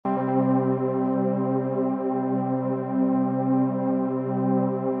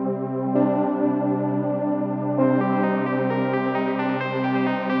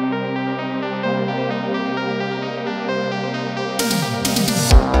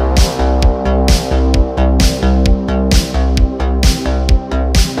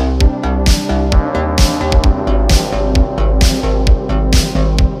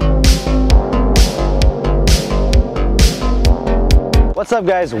What's up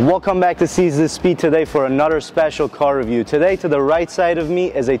guys, welcome back to Seize the Speed today for another special car review. Today to the right side of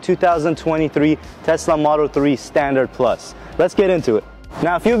me is a 2023 Tesla Model 3 Standard Plus. Let's get into it.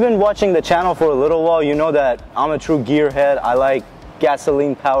 Now if you've been watching the channel for a little while, you know that I'm a true gearhead. I like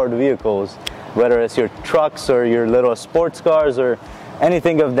gasoline powered vehicles, whether it's your trucks or your little sports cars or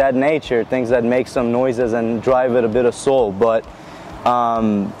anything of that nature, things that make some noises and drive with a bit of soul. But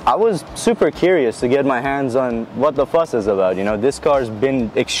I was super curious to get my hands on what the fuss is about. You know, this car's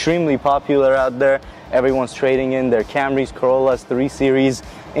been extremely popular out there. Everyone's trading in their Camrys, Corollas, 3 Series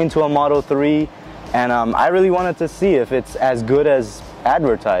into a Model 3. And I really wanted to see if it's as good as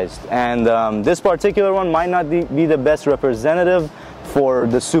advertised. And this particular one might not be the best representative for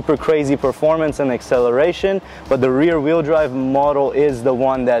the super crazy performance and acceleration, but the rear wheel drive model is the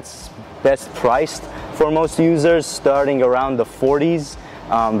one that's best priced for most users, starting around the 40s.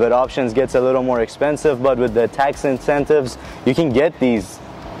 But options gets a little more expensive, but with the tax incentives you can get these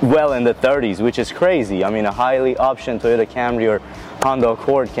well in the 30s, which is crazy. I mean, a highly optioned Toyota Camry or Honda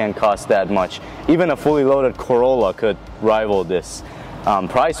Accord can cost that much. Even a fully loaded Corolla could rival this,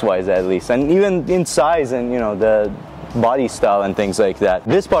 price-wise at least, and even in size and, you know, the body style and things like that.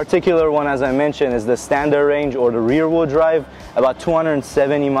 This particular one, as I mentioned, is the standard range or the rear wheel drive, about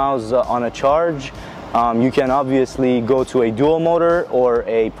 270 miles on a charge. You can obviously go to a dual motor or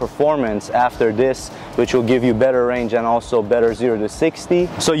a performance after this, which will give you better range and also better 0 to 60.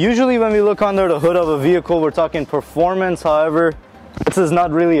 So usually when we look under the hood of a vehicle, we're talking performance. However, this is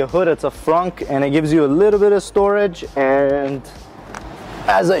not really a hood, it's a frunk, and it gives you a little bit of storage. And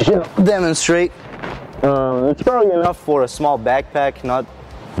as I should demonstrate, it's probably enough for a small backpack,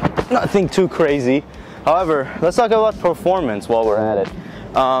 nothing too crazy. However, let's talk about performance while we're at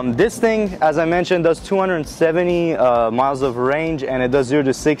it. This thing, as I mentioned, does 270 miles of range, and it does 0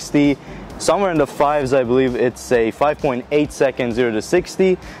 to 60 somewhere in the 5s. I believe it's a 5.8 seconds 0 to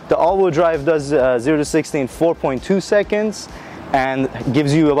 60. The all-wheel drive does 0 to 60 in 4.2 seconds and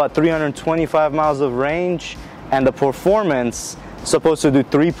gives you about 325 miles of range, and the performance is supposed to do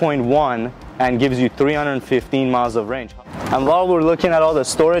 3.1 and gives you 315 miles of range. And while we're looking at all the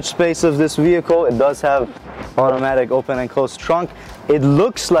storage space of this vehicle, it does have automatic open and close trunk. It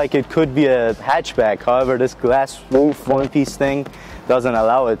looks like it could be a hatchback. However, this glass roof one-piece thing doesn't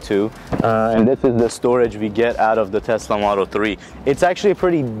allow it to. And this is the storage we get out of the Tesla Model 3. It's actually a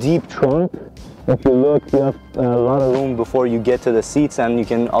pretty deep trunk. If you look, you have a lot of room before you get to the seats, and you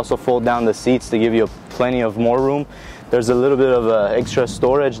can also fold down the seats to give you plenty of more room. There's a little bit of extra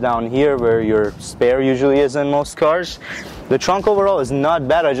storage down here where your spare usually is in most cars. The trunk overall is not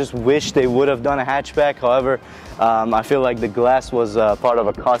bad. I just wish they would have done a hatchback. However, I feel like the glass was part of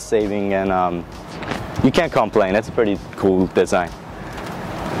a cost saving, and you can't complain. It's a pretty cool design.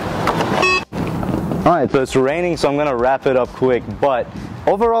 Alright, so it's raining, so I'm gonna wrap it up quick. But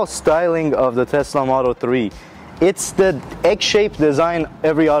overall styling of the Tesla Model 3, it's the egg-shaped design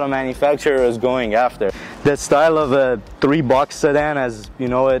every auto manufacturer is going after. The style of a 3-box sedan, as you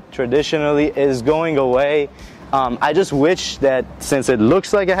know it traditionally, is going away. I just wish that since it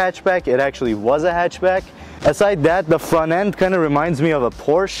looks like a hatchback, it actually was a hatchback. Aside that, the front end kind of reminds me of a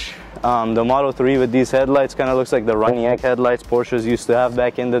Porsche. The Model 3 with these headlights kind of looks like the Pontiac headlights Porsches used to have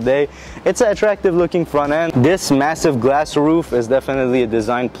back in the day. It's an attractive looking front end. This massive glass roof is definitely a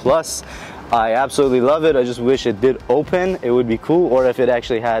design plus. I absolutely love it. I just wish it did open. It would be cool, or if it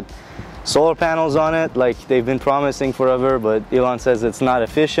actually had solar panels on it like they've been promising forever, but Elon says it's not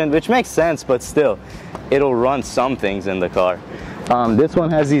efficient, which makes sense, but still, it'll run some things in the car. This one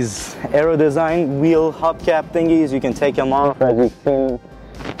has these aero design wheel hubcap thingies. You can take them off, as you've seen,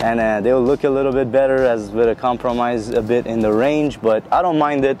 and they'll look a little bit better as with a compromise a bit in the range, but I don't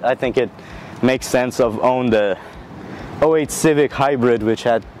mind it. I think it makes sense. I've owned the 08 Civic Hybrid, which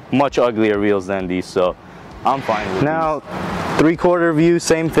had much uglier wheels than these, so I'm fine with now. 3/4 view,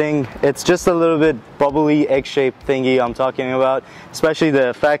 same thing. It's just a little bit bubbly egg-shaped thingy I'm talking about, especially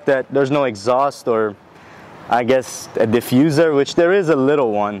the fact that there's no exhaust, or I guess a diffuser, which there is a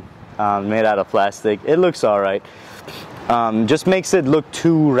little one made out of plastic. It looks all right. Just makes it look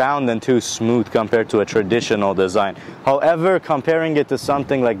too round and too smooth compared to a traditional design. However, comparing it to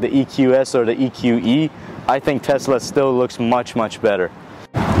something like the EQS or the EQE, I think Tesla still looks much better.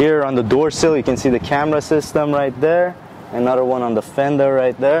 Here on the door sill, you can see the camera system right there. Another one on the fender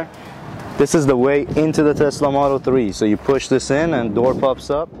right there. This is the way into the Tesla Model 3. So you push this in and door pops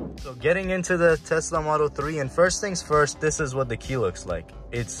up. So getting into the Tesla Model 3, and first things first, this is what the key looks like.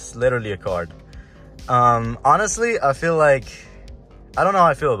 It's literally a card. Honestly, I feel like, I don't know how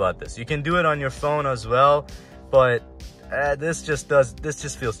I feel about this. You can do it on your phone as well, but this just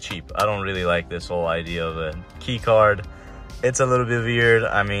feels cheap. I don't really like this whole idea of a key card. It's a little bit weird.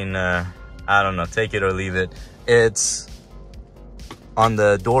 I mean, I don't know, take it or leave it. It's on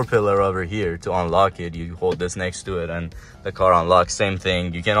the door pillar over here. To unlock it, you hold this next to it and the car unlocks. Same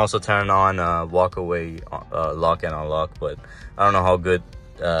thing. You can also turn on walk away lock and unlock, but I don't know how good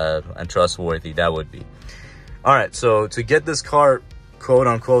and trustworthy that would be. All right, so to get this car quote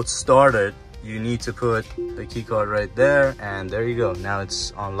unquote started, you need to put the key card right there, and there you go. Now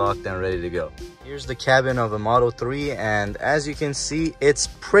it's unlocked and ready to go. Here's the cabin of a Model 3, and as you can see, it's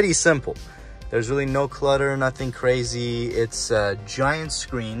pretty simple. There's really no clutter, nothing crazy. It's a giant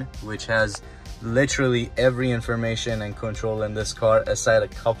screen which has literally every information and control in this car, aside a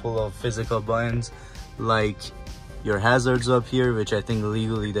couple of physical buttons like your hazards up here, which I think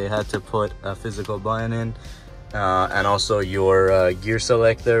legally they had to put a physical button in. And also your gear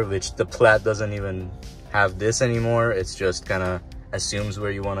selector, which the Plaid doesn't even have this anymore. It's just kind of assumes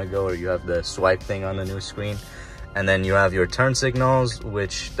where you want to go, or you have the swipe thing on the new screen. And then you have your turn signals,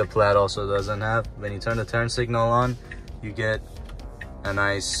 which the Plaid also doesn't have. When you turn the turn signal on, you get a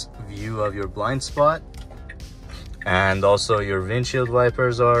nice view of your blind spot. And also your windshield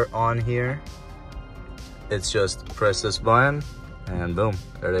wipers are on here. It's just press this button and boom,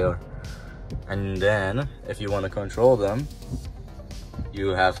 there they are. And then if you want to control them, you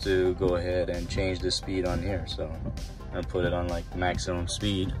have to go ahead and change the speed on here. So and put it on like maximum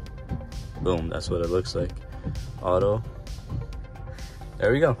speed. Boom, that's what it looks like. Auto.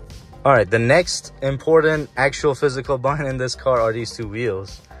 There we go. All right, the next important actual physical button in this car are these two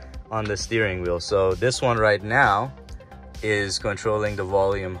wheels on the steering wheel. So this one right now is controlling the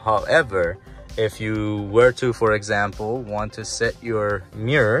volume. However, if you were to, for example, want to set your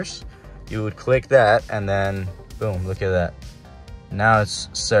mirrors, you would click that and then boom, look at that. Now it's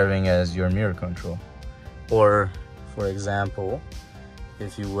serving as your mirror control. Or for example,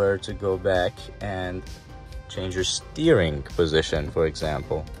 if you were to go back and change your steering position, for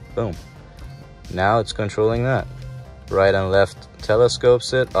example, boom, now it's controlling that. Right and left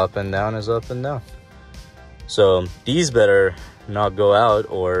telescopes it, up and down is up and down. So these better not go out,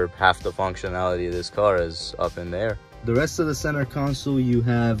 or half the functionality of this car is up in there. The rest of the center console, you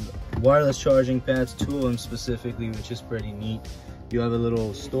have wireless charging pads, 2 of them specifically, which is pretty neat. You have a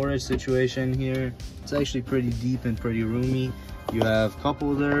little storage situation here. It's actually pretty deep and pretty roomy. You have cup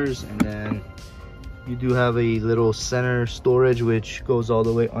holders, and then you do have a little center storage which goes all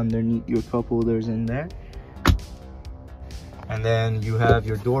the way underneath your cup holders in there. And then you have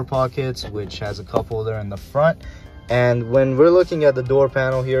your door pockets, which has a cup holder in the front. And when we're looking at the door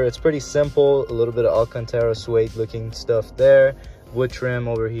panel here, it's pretty simple. A little bit of Alcantara suede looking stuff there. Wood trim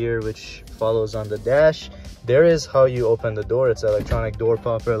over here, which follows on the dash. There is how you open the door. It's an electronic door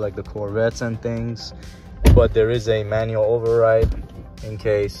popper like the Corvettes and things. But there is a manual override in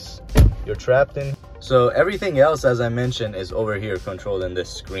case you're trapped in. So everything else, as I mentioned, is over here controlled in this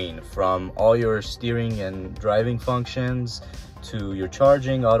screen. From all your steering and driving functions, to your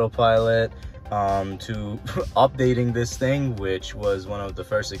charging, autopilot, to updating this thing, which was one of the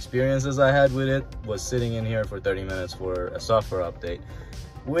first experiences I had with it, was sitting in here for 30 minutes for a software update,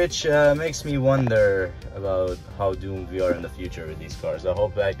 which makes me wonder about how doomed we are in the future with these cars. I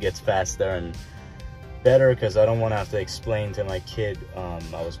hope that gets faster and better, because I don't want to have to explain to my kid I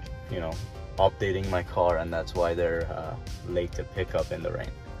was, updating my car, and that's why they're late to pick up in the rain.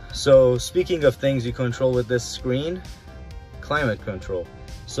 So speaking of things you control with this screen, climate control.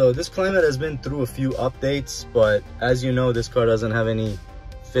 So this climate has been through a few updates, but as you know, this car doesn't have any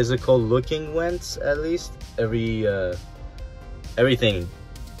physical looking vents. At least everything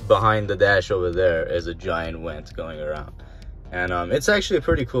behind the dash over there is a giant vent going around, and it's actually a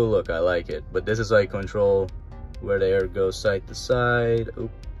pretty cool look. I like it. But this is how you control where the air goes side to side.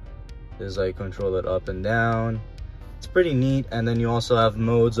 Oop. This is how you control it up and down. It's pretty neat. And then you also have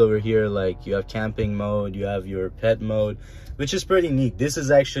modes over here, like you have camping mode, you have your pet mode, which is pretty neat. This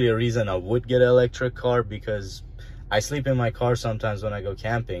is actually a reason I would get an electric car, because I sleep in my car sometimes when I go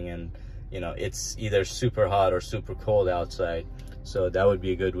camping, and it's either super hot or super cold outside. So that would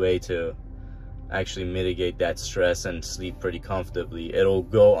be a good way to actually mitigate that stress and sleep pretty comfortably. It'll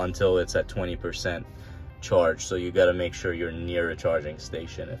go until it's at 20% charge, so you got to make sure you're near a charging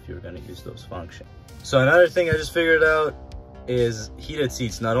station if you're going to use those functions. So another thing I just figured out is heated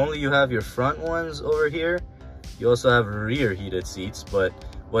seats. Not only you have your front ones over here, you also have rear heated seats. But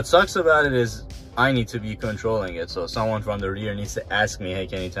what sucks about it is I need to be controlling it, so someone from the rear needs to ask me, hey,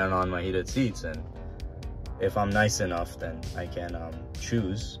 can you turn on my heated seats? And if I'm nice enough, then I can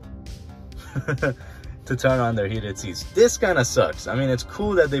choose to turn on their heated seats. This kind of sucks. I mean, it's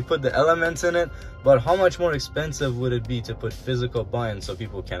cool that they put the elements in it, but how much more expensive would it be to put physical buttons so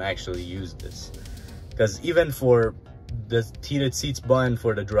people can actually use this? Because even for the heated seats button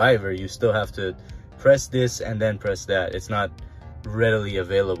for the driver, you still have to press this and then press that. It's not readily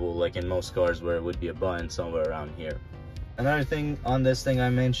available like in most cars where it would be a button somewhere around here. Another thing on this thing I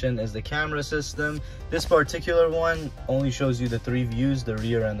mentioned is the camera system. This particular one only shows you the 3 views, the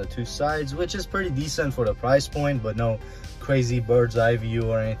rear and the 2 sides, which is pretty decent for the price point, but no crazy bird's eye view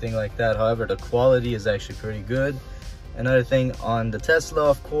or anything like that. However, the quality is actually pretty good. Another thing on the Tesla,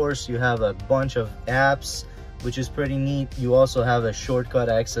 of course, you have a bunch of apps, which is pretty neat. You also have a shortcut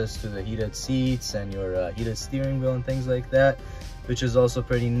access to the heated seats and your heated steering wheel and things like that, which is also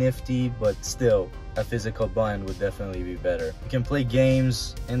pretty nifty, but still a physical button would definitely be better. You can play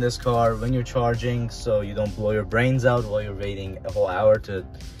games in this car when you're charging, so you don't blow your brains out while you're waiting a whole hour to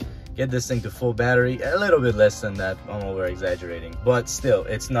get this thing to full battery. A little bit less than that, I'm over exaggerating, but still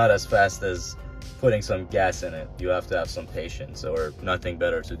it's not as fast as putting some gas in it. You have to have some patience or nothing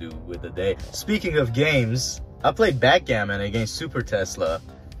better to do with the day. Speaking of games, I played backgammon against Super Tesla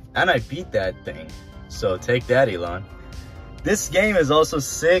and I beat that thing, so take that, Elon. This game is also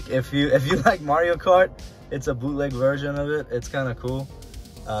sick. If you like Mario Kart, it's a bootleg version of it. It's kind of cool.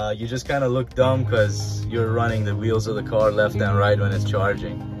 You just kind of look dumb because you're running the wheels of the car left and right when it's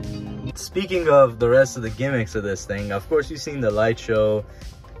charging. Speaking of the rest of the gimmicks of this thing, of course you've seen the light show.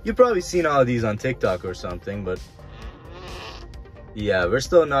 You've probably seen all of these on TikTok or something, but yeah, we're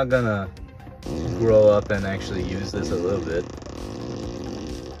still not gonna grow up and actually use this a little bit.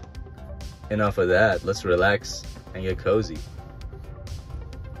 Enough of that. Let's relax and get cozy.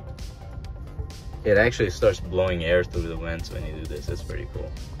 It actually starts blowing air through the vents when you do this. It's pretty cool.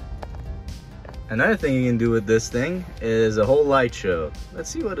 Another thing you can do with this thing is a whole light show. Let's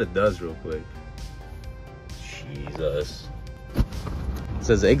see what it does real quick. Jesus. It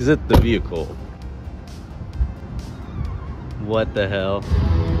says exit the vehicle. What the hell?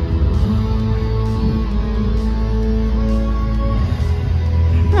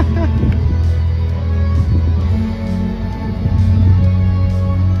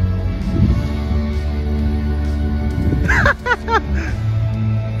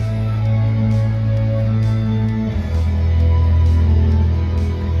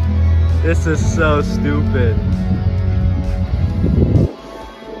 This is so stupid.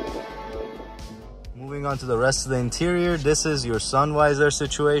 Moving on to the rest of the interior, this is your sun visor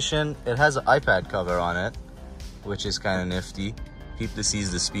situation. It has an iPad cover on it, which is kind of nifty. Keep the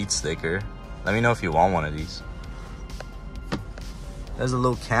Sees the Speed sticker. Let me know if you want one of these. There's a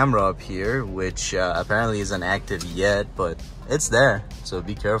little camera up here, which apparently isn't active yet, but it's there. So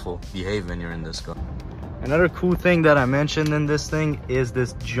be careful, behave when you're in this car. Another cool thing that I mentioned in this thing is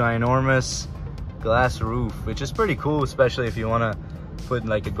this ginormous glass roof, which is pretty cool, especially if you want to put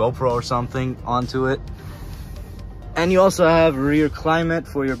like a GoPro or something onto it. And you also have rear climate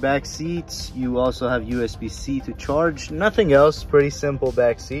for your back seats. You also have USB-C to charge. Nothing else, pretty simple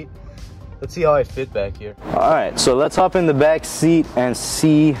back seat. Let's see how I fit back here. All right, so let's hop in the back seat and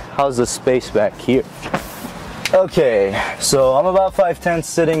see how's the space back here. Okay, so I'm about 5'10",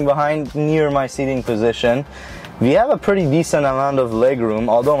 sitting behind near my seating position. We have a pretty decent amount of leg room,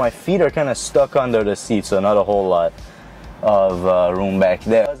 although my feet are kind of stuck under the seat, so not a whole lot of room back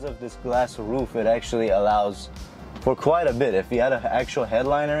there. Because of this glass roof, it actually allows for quite a bit. If we had an actual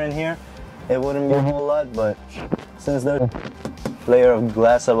headliner in here, it wouldn't be a whole lot, but since there's a layer of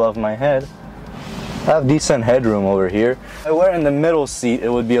glass above my head, I have decent headroom over here. If I were in the middle seat, it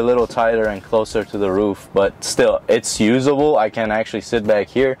would be a little tighter and closer to the roof, but still, it's usable. I can actually sit back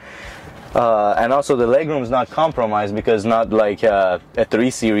here. And also the legroom is not compromised because not like a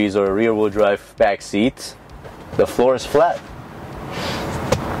 3 Series or a rear wheel drive back seat. The floor is flat.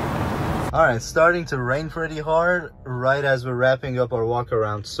 All right, starting to rain pretty hard right as we're wrapping up our walk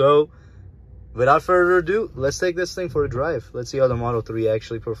around. So without further ado, let's take this thing for a drive. Let's see how the Model 3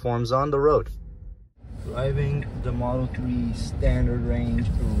 actually performs on the road. Driving the Model 3 standard range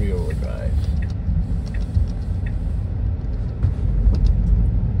rear wheel drive.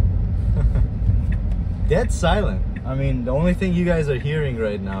 Dead silent. I mean, the only thing you guys are hearing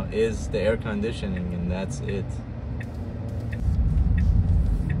right now is the air conditioning, and that's it.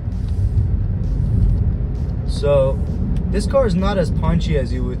 So this car is not as punchy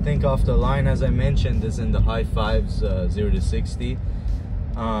as you would think off the line. As I mentioned, it's in the high 5s, 0 to 60.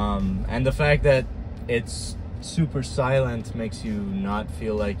 And the fact that it's super silent makes you not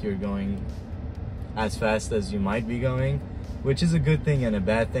feel like you're going as fast as you might be going, which is a good thing and a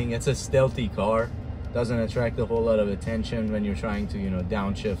bad thing. It's a stealthy car. Doesn't attract a whole lot of attention when you're trying to,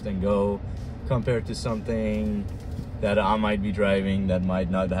 downshift and go, compared to something that I might be driving that might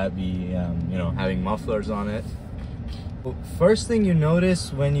not have having mufflers on it. First thing you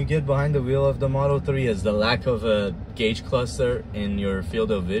notice when you get behind the wheel of the Model 3 is the lack of a gauge cluster in your field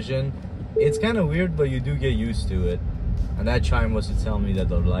of vision. It's kind of weird, but you do get used to it. And that chime was to tell me that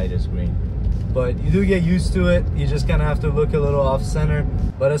the light is green. But you do get used to it. You just kind of have to look a little off center.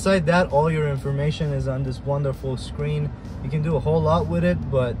 But aside that, all your information is on this wonderful screen. You can do a whole lot with it,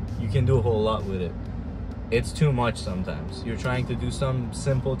 but you can do a whole lot with it. It's too much sometimes. You're trying to do some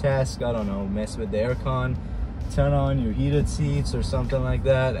simple task, I don't know, mess with the aircon, turn on your heated seats or something like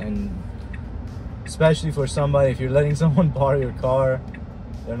that. And especially for somebody, if you're letting someone borrow your car,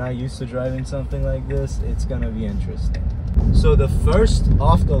 they're not used to driving something like this, it's gonna be interesting. So the first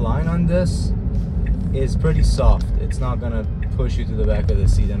off the line on this is pretty soft. It's not gonna push you to the back of the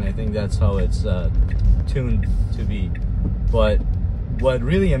seat, and I think that's how it's tuned to be. But what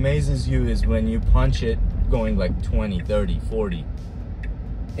really amazes you is when you punch it going like 20, 30, 40.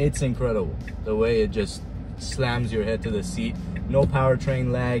 It's incredible. The way it just slams your head to the seat. No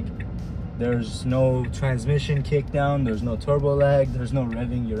powertrain lag. There's no transmission kick down. There's no turbo lag. There's no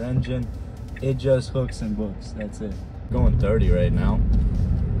revving your engine. It just hooks and books. That's it. Going 30 right now.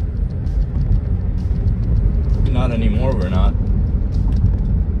 Not anymore, we're not.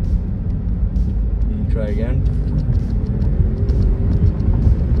 You can try again.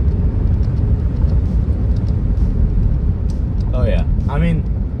 Oh yeah, I mean,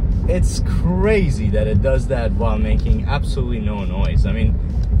 it's crazy that it does that while making absolutely no noise. I mean,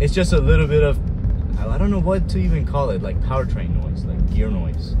 it's just a little bit of, I don't know what to even call it, like powertrain noise, like gear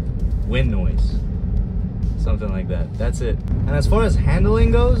noise, wind noise, something like that. That's it. And as far as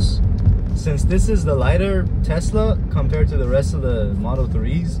handling goes, since this is the lighter Tesla compared to the rest of the Model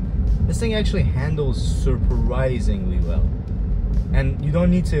 3s, this thing actually handles surprisingly well. And you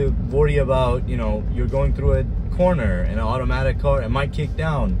don't need to worry about, you know, you're going through a corner in an automatic car, it might kick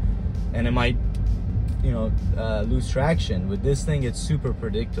down and it might, you know, lose traction. With this thing, it's super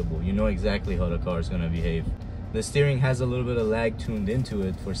predictable. You know exactly how the car is going to behave. The steering has a little bit of lag tuned into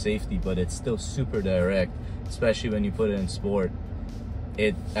it for safety, but it's still super direct, especially when you put it in sport.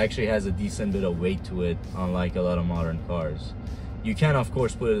 It actually has a decent bit of weight to it, unlike a lot of modern cars. You can, of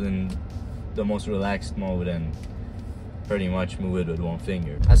course, put it in the most relaxed mode and pretty much move it with one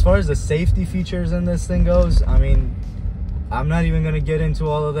finger. As far as the safety features in this thing goes, I mean, I'm not even gonna get into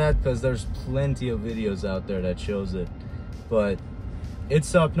all of that because there's plenty of videos out there that shows it. But it's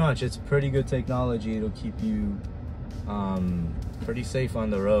top notch. It's pretty good technology. It'll keep you pretty safe on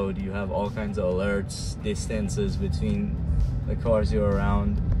the road. You have all kinds of alerts, distances between the cars you're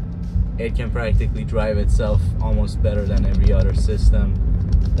around. It can practically drive itself almost better than every other system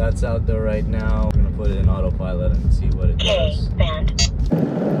that's out there right now. I'm gonna put it in autopilot and see what it does.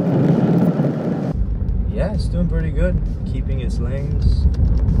 Yeah, it's doing pretty good. Keeping its lanes,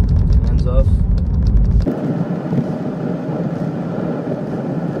 hands off.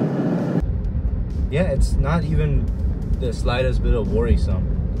 Yeah, it's not even the slightest bit of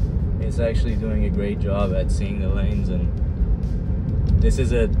worrisome. It's actually doing a great job at seeing the lanes, and this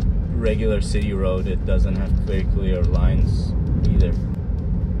is a regular city road. It doesn't have very clear lines either.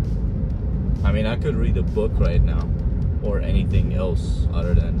 I mean, I could read a book right now or anything else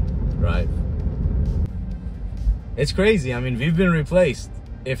other than drive. It's crazy. I mean, we've been replaced.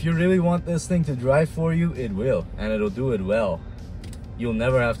 If you really want this thing to drive for you, it will, and it'll do it well. You'll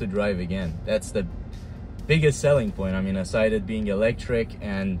never have to drive again. That's the biggest selling point. I mean, aside it being electric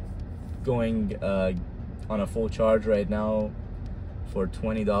and going on a full charge right now for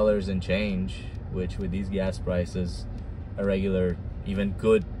 $20 and change, which with these gas prices, a regular, even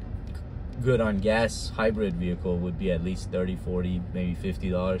good on gas hybrid vehicle would be at least $30, $40, maybe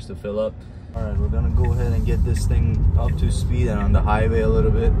 $50 to fill up. All right, we're gonna go ahead and get this thing up to speed and on the highway a little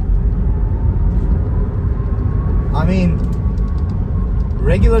bit. I mean,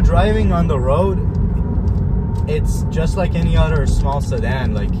 regular driving on the road, it's just like any other small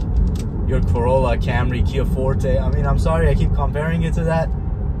sedan, like your Corolla, Camry, Kia Forte. I mean, I'm sorry I keep comparing it to that,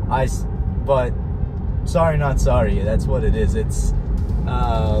 but sorry not sorry, that's what it is. It's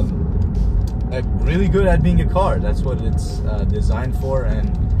really good at being a car. That's what it's designed for,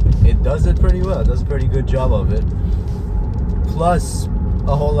 and it does it pretty well. It does a pretty good job of it. Plus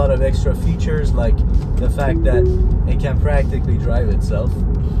a whole lot of extra features, like the fact that it can practically drive itself.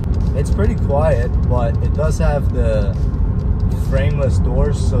 It's pretty quiet, but it does have the frameless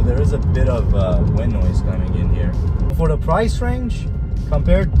doors, so there is a bit of wind noise coming in here. For the price range,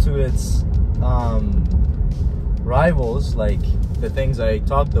 compared to its rivals, like the things I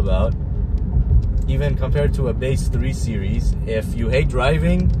talked about, even compared to a base 3 Series, if you hate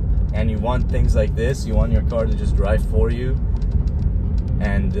driving and you want things like this, you want your car to just drive for you,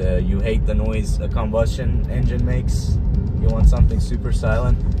 and you hate the noise a combustion engine makes. You want something super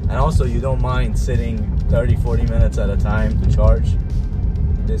silent, and also you don't mind sitting 30-40 minutes at a time to charge.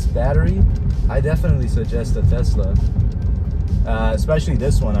 This battery, I definitely suggest a Tesla, especially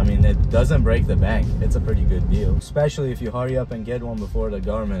this one. I mean, it doesn't break the bank. It's a pretty good deal, especially if you hurry up and get one before the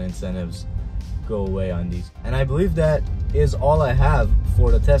government incentives go away on these. And I believe that is all I have for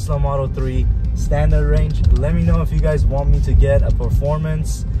the Tesla Model 3 standard range. Let me know if you guys want me to get a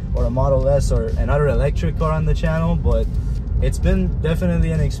performance or a Model S or another electric car on the channel, but it's been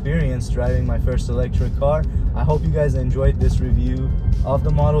definitely an experience driving my first electric car. I hope you guys enjoyed this review of the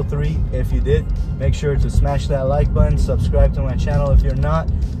Model 3. If you did, make sure to smash that like button, subscribe to my channel if you're not.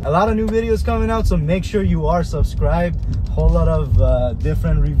 A lot of new videos coming out, so make sure you are subscribed. Whole lot of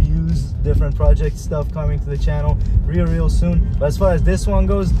different reviews, different project stuff coming to the channel real soon. But as far as this one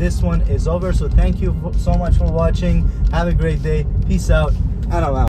goes, this one is over. So thank you so much for watching. Have a great day. Peace out, and I'm out.